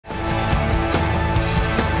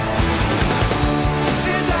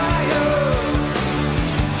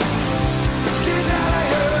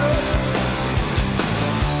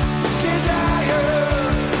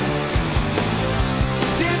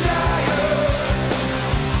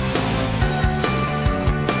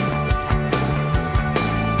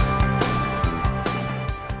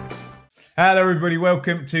Hello, everybody.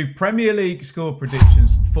 Welcome to Premier League score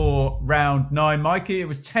predictions for round 9. Mikey, it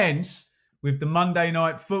was tense with the Monday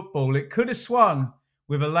night football. It could have swung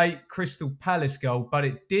with a late Crystal Palace goal, but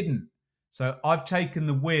it didn't. So I've taken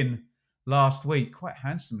the win last week quite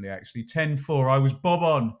handsomely, actually. 10-4. I was bob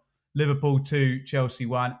on. Liverpool 2, Chelsea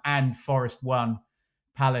 1, and Forest 1,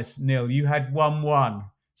 Palace 0. You had 1-1.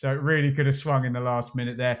 So it really could have swung in the last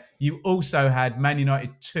minute there. You also had Man United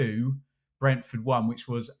 2, Brentford 1, which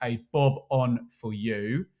was a bob on for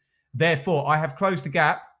you. Therefore, I have closed the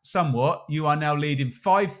gap somewhat. You are now leading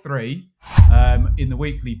 5-3 in the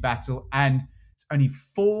weekly battle, and it's only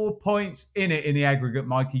 4 points in it in the aggregate,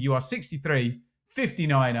 Mikey. You are 63,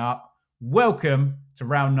 59 up. Welcome to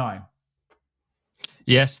round 9.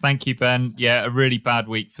 Yes, thank you, Ben. Yeah, a really bad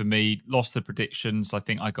week for me. Lost the predictions. I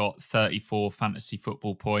think I got 34 fantasy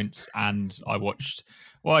football points, and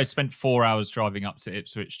I spent 4 hours driving up to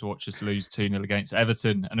Ipswich to watch us lose 2-0 against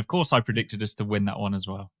Everton. And of course, I predicted us to win that one as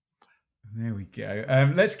well. There we go.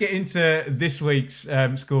 Let's get into this week's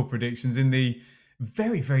score predictions in the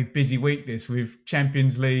very, very busy week this with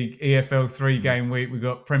Champions League, EFL 3-game week. We've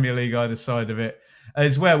got Premier League either side of it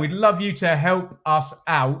as well. We'd love you to help us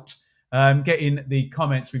out. Get in the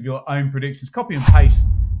comments with your own predictions. Copy and paste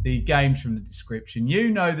the games from the description.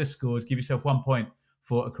 You know the scores. Give yourself 1 point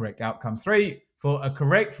for a correct outcome. 3 for a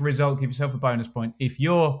correct result. Give yourself a bonus point if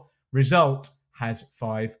your result has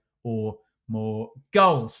 5 or more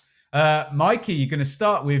goals. Mikey, you're going to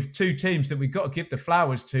start with two teams that we've got to give the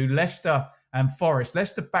flowers to, Leicester and Forest.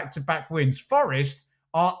 Leicester back-to-back wins. Forest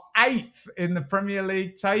are 8th in the Premier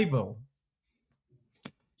League table.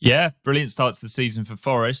 Yeah, brilliant start to the season for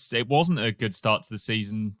Forest. It wasn't a good start to the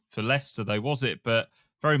season for Leicester, though, was it? But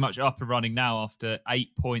very much up and running now after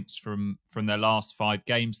 8 points from their last 5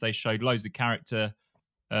 games. They showed loads of character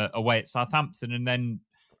away at Southampton, and then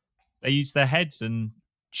they used their heads and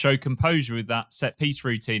showed composure with that set-piece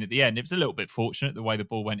routine at the end. It was a little bit fortunate the way the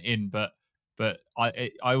ball went in, but I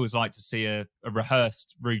always like to see a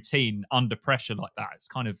rehearsed routine under pressure like that. It's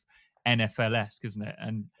kind of NFL-esque, isn't it?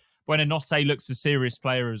 And Buonanotte looks a serious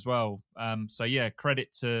player as well. So yeah,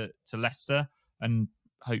 credit to Leicester, and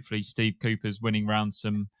hopefully Steve Cooper's winning round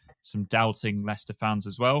some doubting Leicester fans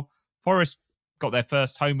as well. Forest got their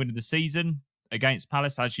first home win of the season against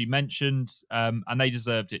Palace, as you mentioned, and they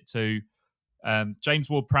deserved it too. James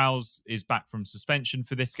Ward-Prowse is back from suspension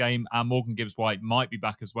for this game, and Morgan Gibbs-White might be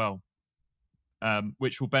back as well,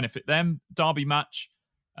 which will benefit them. Derby match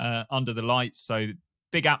under the lights, so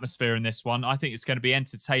big atmosphere in this one. I think it's going to be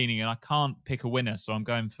entertaining, and I can't pick a winner, so I'm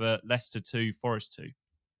going for Leicester 2, Forest 2.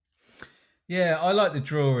 Yeah, I like the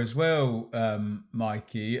draw as well,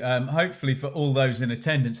 Mikey. Hopefully for all those in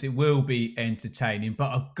attendance, it will be entertaining.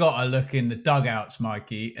 But I've got to look in the dugouts,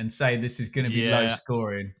 Mikey, and say this is going to be low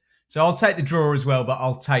scoring. So I'll take the draw as well, but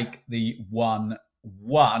I'll take the 1-1.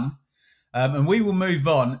 And we will move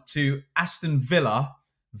on to Aston Villa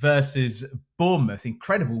versus Bournemouth.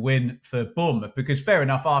 Incredible win for Bournemouth, because fair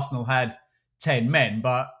enough, Arsenal had 10 men,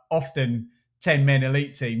 but often 10-men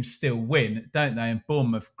elite teams still win, don't they? And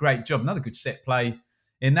Bournemouth, great job. Another good set play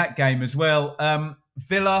in that game as well.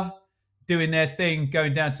 Villa doing their thing,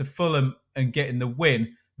 going down to Fulham and getting the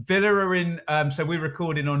win. Villa are in, so we're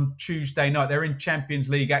recording on Tuesday night. They're in Champions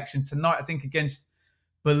League action tonight, I think, against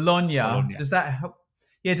Bologna. Does that help?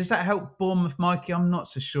 Yeah, does that help Bournemouth, Mikey? I'm not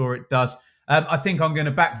so sure it does. I think I'm going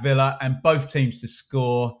to back Villa and both teams to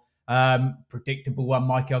score. Predictable one,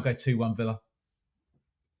 Mikey. I'll go 2-1 Villa.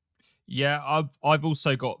 Yeah, I've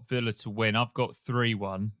also got Villa to win. I've got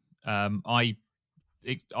 3-1. I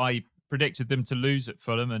predicted them to lose at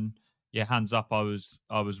Fulham, and yeah, hands up, I was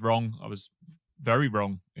wrong. I was very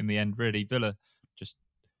wrong in the end, really. Villa just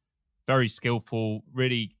very skillful,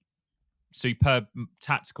 really superb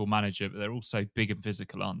tactical manager, but they're also big and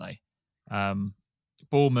physical, aren't they?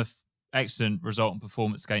 Bournemouth, excellent result and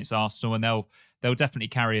performance against Arsenal, and they'll definitely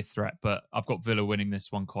carry a threat, but I've got Villa winning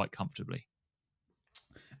this one quite comfortably.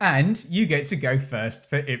 And you get to go first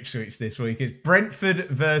for Ipswich this week. It's Brentford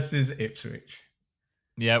versus Ipswich.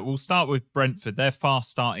 Yeah, we'll start with Brentford. Their fast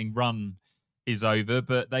starting run is over,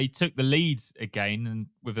 but they took the lead again, and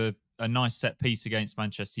with a nice set piece against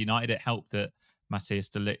Manchester United. It helped that Matthias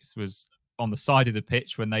de Ligt was on the side of the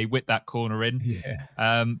pitch when they whipped that corner in.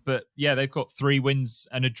 Yeah. But yeah, they've got 3 wins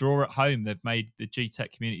and a draw at home. They've made the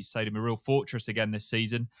G-Tech Community Stadium a real fortress again this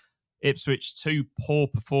season. Ipswich, 2 poor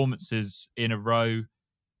performances in a row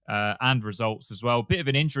and results as well. Bit of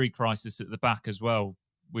an injury crisis at the back as well.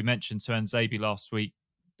 We mentioned Tuanzebe last week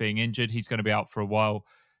being injured. He's going to be out for a while.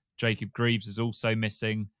 Jacob Greaves is also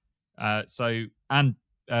missing. And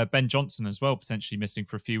Ben Johnson as well, potentially missing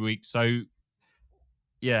for a few weeks. So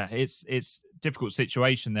yeah, it's difficult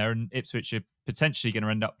situation there, and Ipswich are potentially going to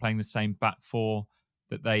end up playing the same back four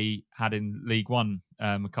that they had in League One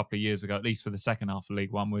a couple of years ago, at least for the second half of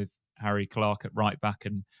League One, with Harry Clark at right back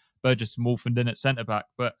and Burgess and Wolfenden at centre back.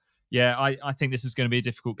 But yeah, I think this is going to be a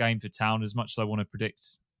difficult game for Town. As much as I want to predict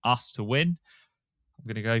us to win, I'm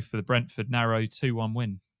going to go for the Brentford narrow 2-1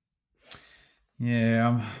 win.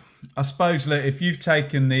 Yeah, I suppose that if you've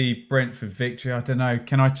taken the Brentford victory, I don't know.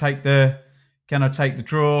 Can I take the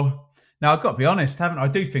draw? Now, I've got to be honest, haven't I? I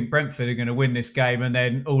do think Brentford are going to win this game, and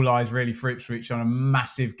then all eyes really for Ipswich on a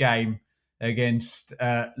massive game against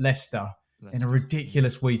Leicester in a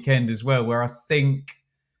ridiculous weekend as well, where I think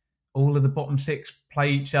all of the bottom six play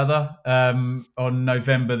each other on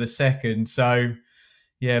November the 2nd. So,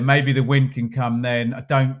 yeah, maybe the win can come then.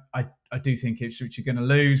 I do think Ipswich are going to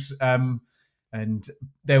lose. And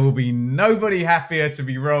there will be nobody happier to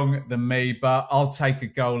be wrong than me, but I'll take a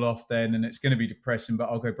goal off then, and it's going to be depressing, but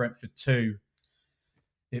I'll go Brentford 2,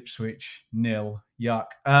 Ipswich 0. Yuck.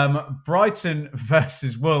 Brighton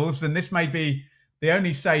versus Wolves, and this may be the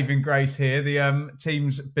only saving grace here. The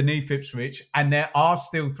teams beneath Ipswich, and there are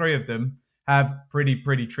still 3 of them, have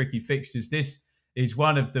pretty tricky fixtures. This is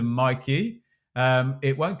one of them, Mikey.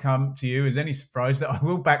 It won't come to you as any surprise that I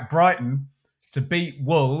will back Brighton to beat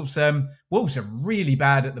Wolves. Wolves are really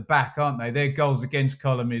bad at the back, aren't they? Their goals against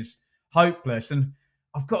column is hopeless. And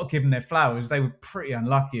I've got to give them their flowers. They were pretty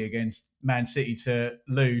unlucky against Man City to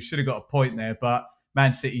lose. Should have got a point there. But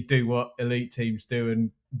Man City do what elite teams do and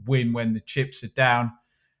win when the chips are down.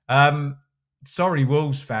 Sorry,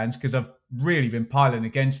 Wolves fans, because I've really been piling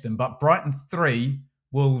against them. But Brighton 3,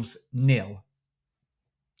 Wolves 0.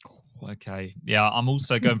 Okay. Yeah, I'm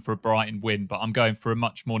also going for a Brighton win, but I'm going for a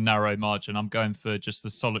much more narrow margin. I'm going for just the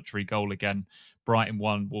solitary goal again. Brighton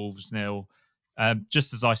 1, Wolves 0.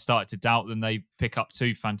 Just as I started to doubt them, they pick up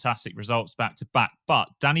 2 fantastic results back to back. But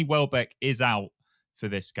Danny Welbeck is out for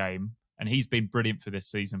this game, and he's been brilliant for this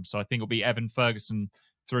season. So I think it'll be Evan Ferguson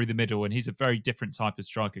through the middle, and he's a very different type of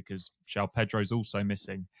striker because João Pedro's also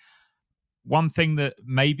missing. One thing that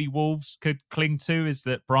maybe Wolves could cling to is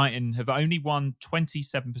that Brighton have only won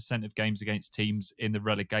 27% of games against teams in the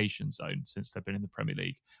relegation zone since they've been in the Premier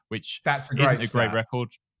League, which isn't a great record.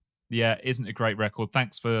 Yeah, isn't a great record.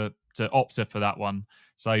 Thanks to Opta for that one.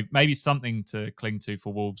 So maybe something to cling to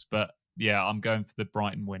for Wolves. But yeah, I'm going for the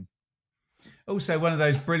Brighton win. Also, one of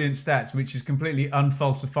those brilliant stats, which is completely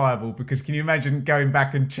unfalsifiable, because can you imagine going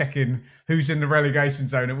back and checking who's in the relegation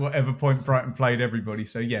zone at whatever point Brighton played everybody?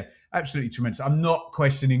 So, yeah, absolutely tremendous. I'm not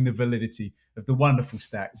questioning the validity of the wonderful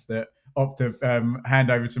stats that Opta hand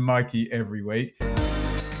over to Mikey every week.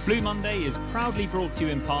 Blue Monday is proudly brought to you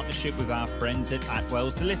in partnership with our friends at Atwell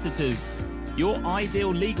Solicitors, your ideal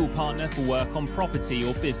legal partner for work on property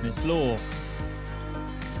or business law.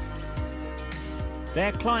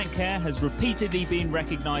 Their client care has repeatedly been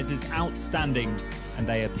recognised as outstanding, and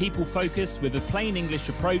they are people-focused with a plain English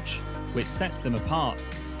approach which sets them apart.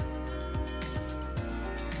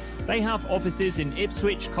 They have offices in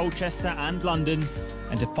Ipswich, Colchester and London,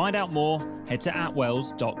 and to find out more, head to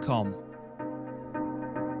atwells.com.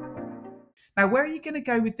 Now, where are you going to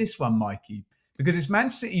go with this one, Mikey? Because it's Man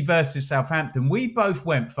City versus Southampton. We both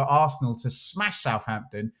went for Arsenal to smash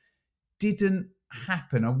Southampton. Didn't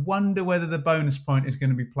happen. I wonder whether the bonus point is going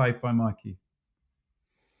to be played by Mikey.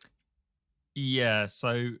 Yeah,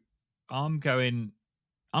 so I'm going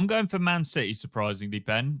for Man City, surprisingly,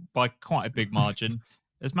 Ben, by quite a big margin.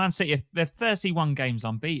 As Man City, they're 31 games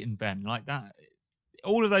unbeaten, Ben, like that.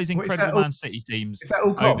 All of those incredible Man City teams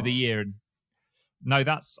over the year. And no,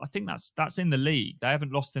 I think that's in the league. They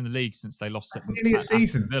haven't lost in the league since they lost at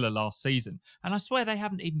Aston Villa last season. And I swear they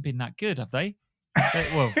haven't even been that good, have they?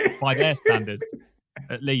 Well, by their standards,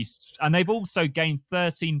 at least. And they've also gained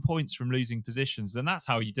 13 points from losing positions. And that's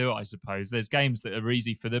how you do it, I suppose. There's games that are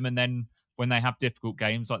easy for them. And then when they have difficult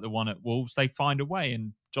games like the one at Wolves, they find a way.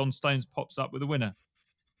 And John Stones pops up with a winner.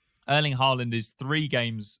 Erling Haaland is 3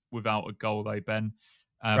 games without a goal, though, Ben,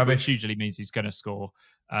 which usually means he's going to score.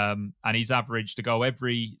 And he's averaged a goal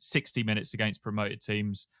every 60 minutes against promoted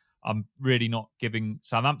teams. I'm really not giving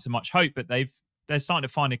Southampton much hope, but they're starting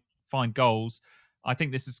to find goals. I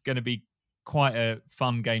think this is going to be quite a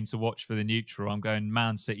fun game to watch for the neutral. I'm going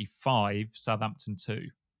Man City 5, Southampton 2.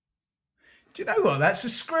 Do you know what? That's a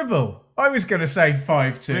scribble. I was going to say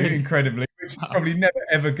 5-2, really? Incredibly, which is probably never,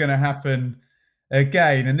 ever going to happen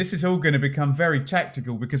again. And this is all going to become very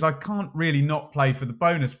tactical because I can't really not play for the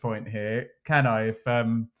bonus point here, can I?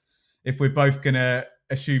 If we're both going to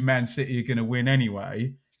assume Man City are going to win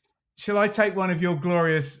anyway. Shall I take one of your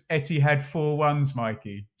glorious Etihad 4-1s,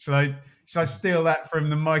 Mikey? Shall I steal that from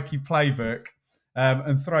the Mikey playbook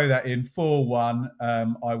and throw that in 4-1.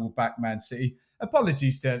 I will back Man City.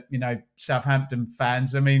 Apologies to Southampton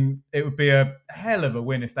fans. I mean, it would be a hell of a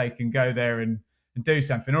win if they can go there and do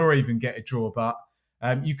something, or even get a draw. But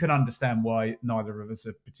you can understand why neither of us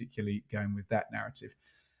are particularly going with that narrative.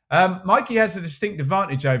 Mikey has a distinct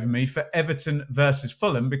advantage over me for Everton versus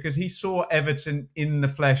Fulham because he saw Everton in the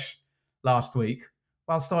flesh last week,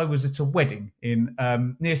 whilst I was at a wedding in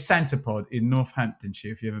near Santapod in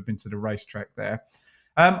Northamptonshire, if you've ever been to the racetrack there.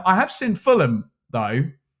 I have seen Fulham, though,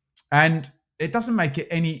 and it doesn't make it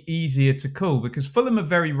any easier to call because Fulham are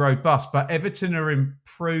very robust, but Everton are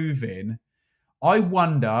improving. I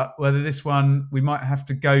wonder whether this one, we might have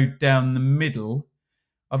to go down the middle.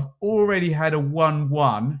 I've already had a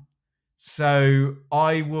 1-1, so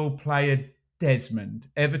I will play a Desmond.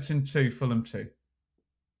 Everton 2, Fulham 2.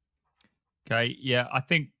 Okay, yeah, I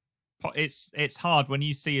think it's hard when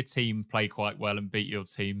you see a team play quite well and beat your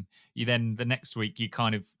team. You then the next week you're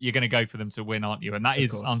going to go for them to win, aren't you? And that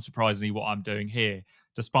is unsurprisingly what I'm doing here,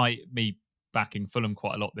 despite me backing Fulham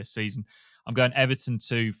quite a lot this season. I'm going Everton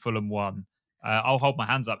 2, Fulham 1. I'll hold my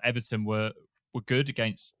hands up. Everton were good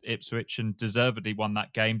against Ipswich and deservedly won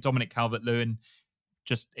that game. Dominic Calvert-Lewin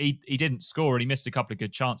he didn't score and he missed a couple of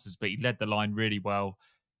good chances, but he led the line really well.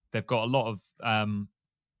 They've got a lot of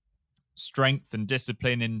strength and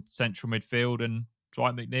discipline in central midfield, and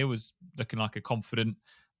Dwight McNeil was looking like a confident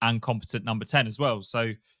and competent number 10 as well.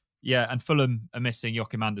 So yeah, and Fulham are missing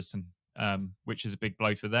Joachim Andersen, which is a big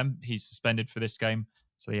blow for them. He's suspended for this game.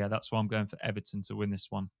 So yeah, that's why I'm going for Everton to win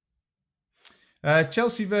this one.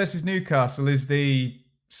 Chelsea versus Newcastle is the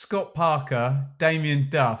Scott Parker, Damien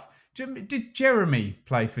Duff. Did Jeremy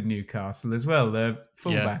play for Newcastle as well? The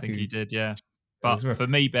fullback. Yeah, I think he did, yeah. But for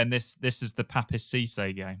me, Ben, this is the Papis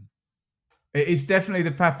Cisse game. It is definitely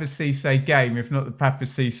the Papis Cisse game, if not the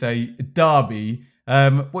Papis Cisse derby.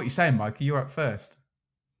 What are you saying, Mikey? You're up first.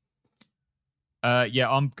 Yeah,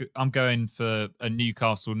 I'm going for a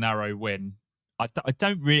Newcastle narrow win. I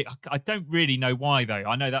don't really know why though.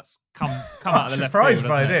 I know that's come out of the left field. I'm surprised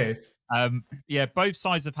by this. Yeah, both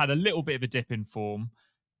sides have had a little bit of a dip in form.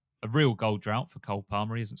 A real goal drought for Cole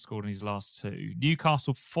Palmer. He hasn't scored in his last 2.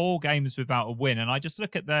 Newcastle 4 games without a win, and I just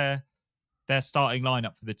look at their starting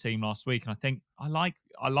lineup for the team last week, and I think I like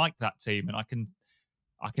that team, and I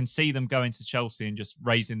can see them going to Chelsea and just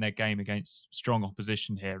raising their game against strong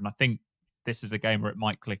opposition here. And I think this is the game where it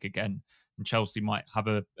might click again, and Chelsea might have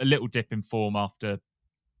a little dip in form after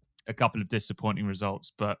a couple of disappointing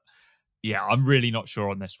results. But yeah, I'm really not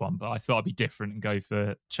sure on this one, but I thought I'd be different and go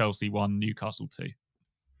for Chelsea 1, Newcastle 2.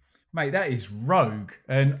 Mate, that is rogue.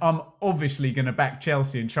 And I'm obviously going to back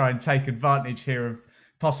Chelsea and try and take advantage here of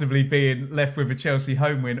possibly being left with a Chelsea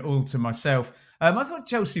home win all to myself. I thought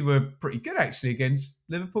Chelsea were pretty good actually against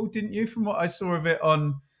Liverpool, didn't you? From what I saw of it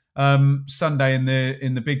on Sunday in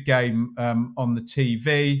the big game on the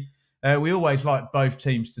TV. We always like both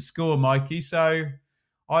teams to score, Mikey. So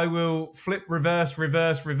I will flip reverse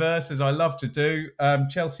as I love to do.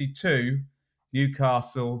 Chelsea 2,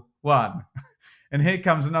 Newcastle 1. And here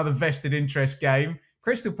comes another vested interest game.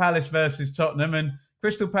 Crystal Palace versus Tottenham. And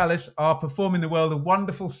Crystal Palace are performing the world a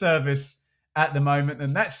wonderful service at the moment.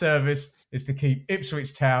 And that service is to keep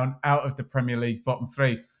Ipswich Town out of the Premier League bottom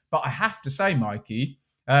 3. But I have to say, Mikey,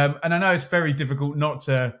 and I know it's very difficult not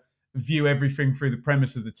to view everything through the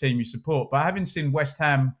premise of the team you support, but having seen West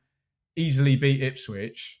Ham easily beat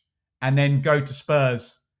Ipswich and then go to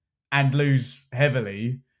Spurs and lose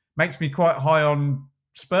heavily makes me quite high on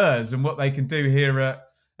Spurs and what they can do here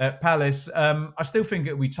at Palace. I still think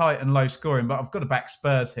it'll be tight and low scoring, but I've got to back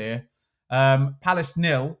Spurs here. Palace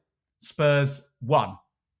 0, Spurs 1.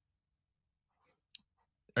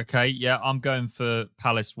 Okay, yeah, I'm going for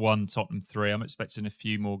Palace 1, Tottenham 3. I'm expecting a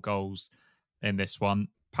few more goals in this one.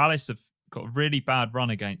 Palace have got a really bad run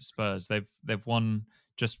against Spurs. They've won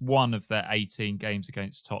just one of their 18 games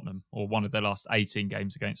against Tottenham, or one of their last 18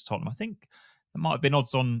 games against Tottenham. I think there might have been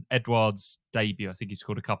odds on Edouard's debut. I think he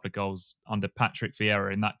scored a couple of goals under Patrick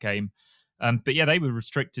Vieira in that game. But yeah, they were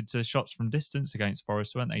restricted to shots from distance against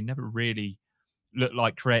Forest, weren't they? Never really looked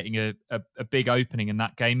like creating a big opening in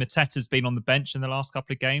that game. Mateta's been on the bench in the last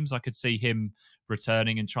couple of games. I could see him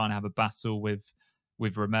returning and trying to have a battle with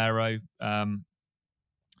Romero.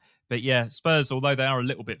 But yeah, Spurs, although they are a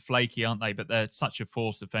little bit flaky, aren't they? But they're such a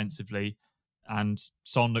force offensively. And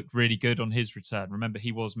Son looked really good on his return. Remember,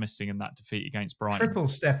 he was missing in that defeat against Brighton. Triple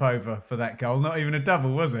step over for that goal. Not even a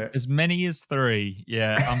double, was it? As many as 3.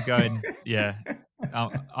 Yeah, I'm going. Yeah,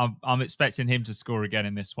 I'm expecting him to score again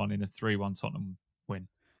in this one in a 3-1 Tottenham win.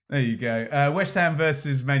 There you go. West Ham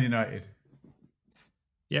versus Man United.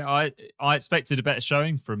 Yeah, I expected a better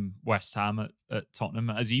showing from West Ham at Tottenham,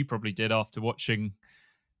 as you probably did after watching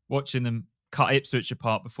them cut Ipswich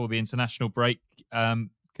apart before the international break.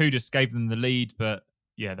 Kudus gave them the lead, but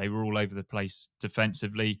yeah, they were all over the place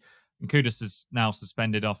defensively. And Kudus is now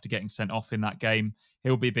suspended after getting sent off in that game.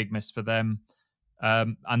 He'll be a big miss for them.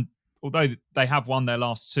 And although they have won their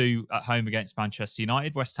last two at home against Manchester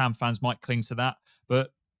United, West Ham fans might cling to that.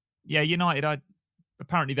 But yeah, United,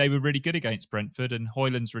 apparently they were really good against Brentford, and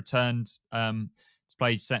Højlund's returned to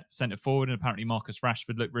play centre forward, and apparently Marcus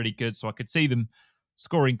Rashford looked really good. So I could see them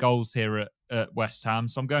scoring goals here at West Ham.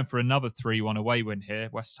 So I'm going for another 3-1 away win here.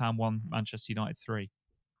 West Ham 1, Manchester United 3.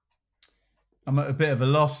 I'm at a bit of a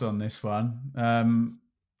loss on this one.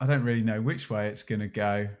 I don't really know which way it's going to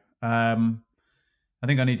go. I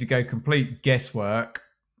think I need to go complete guesswork.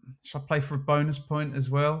 Should I play for a bonus point as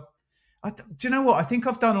well? Do you know what? I think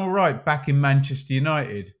I've done all right back in Manchester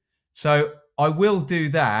United. So I will do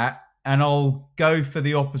that, and I'll go for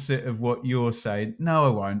the opposite of what you're saying. No, I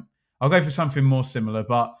won't. I'll go for something more similar,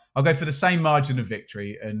 but I'll go for the same margin of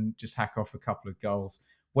victory and just hack off a couple of goals.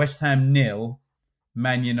 West Ham 0,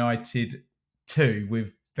 Man United 2,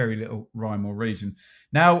 with very little rhyme or reason.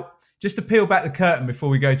 Now, just to peel back the curtain before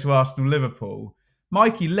we go to Arsenal-Liverpool,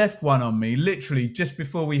 Mikey left one on me literally just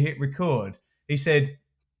before we hit record. He said,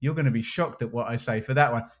 "You're going to be shocked at what I say for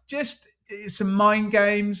that one." Just some mind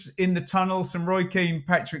games in the tunnel, some Roy Keane,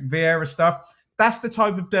 Patrick Vieira stuff. That's the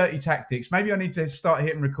type of dirty tactics. Maybe I need to start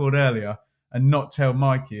hitting record earlier and not tell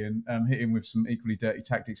Mikey and hit him with some equally dirty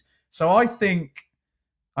tactics. So I think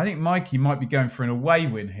Mikey might be going for an away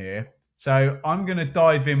win here. So I'm going to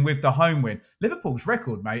dive in with the home win. Liverpool's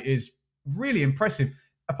record, mate, is really impressive.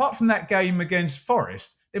 Apart from that game against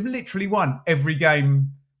Forest, they've literally won every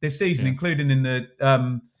game this season, including in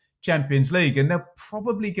the Champions League. And they're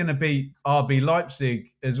probably going to beat RB Leipzig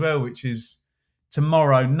as well, which is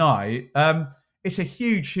tomorrow night. It's a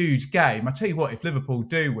huge, huge game. I tell you what, if Liverpool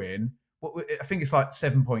do win, I think it's like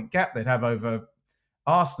 7-point gap they'd have over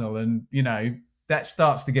Arsenal. And, that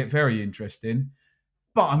starts to get very interesting.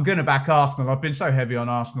 But I'm going to back Arsenal. I've been so heavy on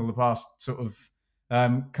Arsenal the past sort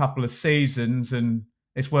of couple of seasons, and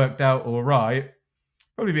it's worked out all right.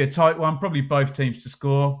 Probably be a tight one. Probably both teams to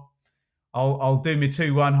score. I'll do my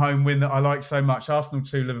 2-1 home win that I like so much. Arsenal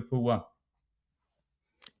 2, Liverpool 1.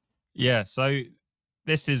 Yeah, so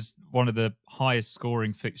this is one of the highest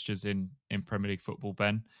scoring fixtures in Premier League football,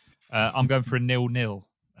 Ben. I'm going for a 0-0.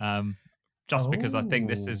 Just because I think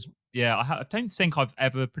this is... Yeah, I don't think I've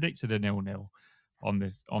ever predicted a 0-0 on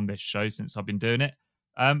this show since I've been doing it.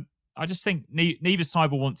 I just think neither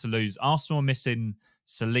side will want to lose. Arsenal are missing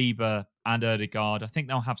Saliba and Ødegaard. I think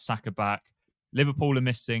they'll have Saka back. Liverpool are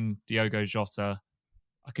missing Diogo Jota.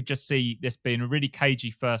 I could just see this being a really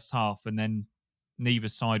cagey first half and then neither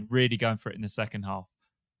side really going for it in the second half.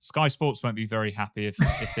 Sky Sports won't be very happy if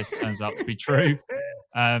this turns out to be true.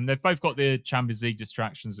 They've both got the Champions League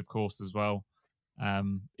distractions, of course, as well,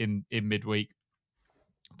 in midweek.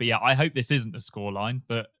 But yeah, I hope this isn't the scoreline,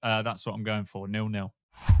 but that's what I'm going for, 0-0.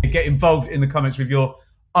 Get involved in the comments with your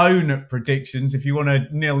own predictions. If you want a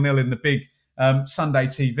 0-0 in the big Sunday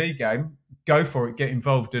TV game, go for it. Get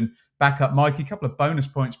involved and back up Mikey. A couple of bonus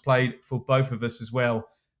points played for both of us as well,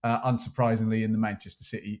 unsurprisingly, in the Manchester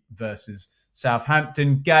City versus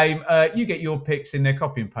Southampton game. You get your picks in there,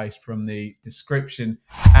 copy and paste from the description.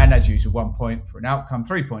 And as usual, 1 point for an outcome,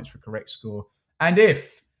 3 points for correct score. And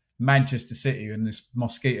if Manchester City and this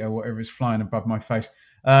mosquito, whatever is flying above my face,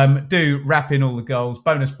 do wrap in all the goals,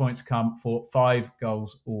 bonus points come for 5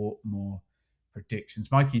 goals or more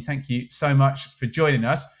predictions. Mikey, thank you so much for joining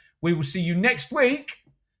us. We will see you next week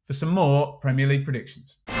for some more Premier League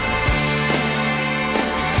predictions.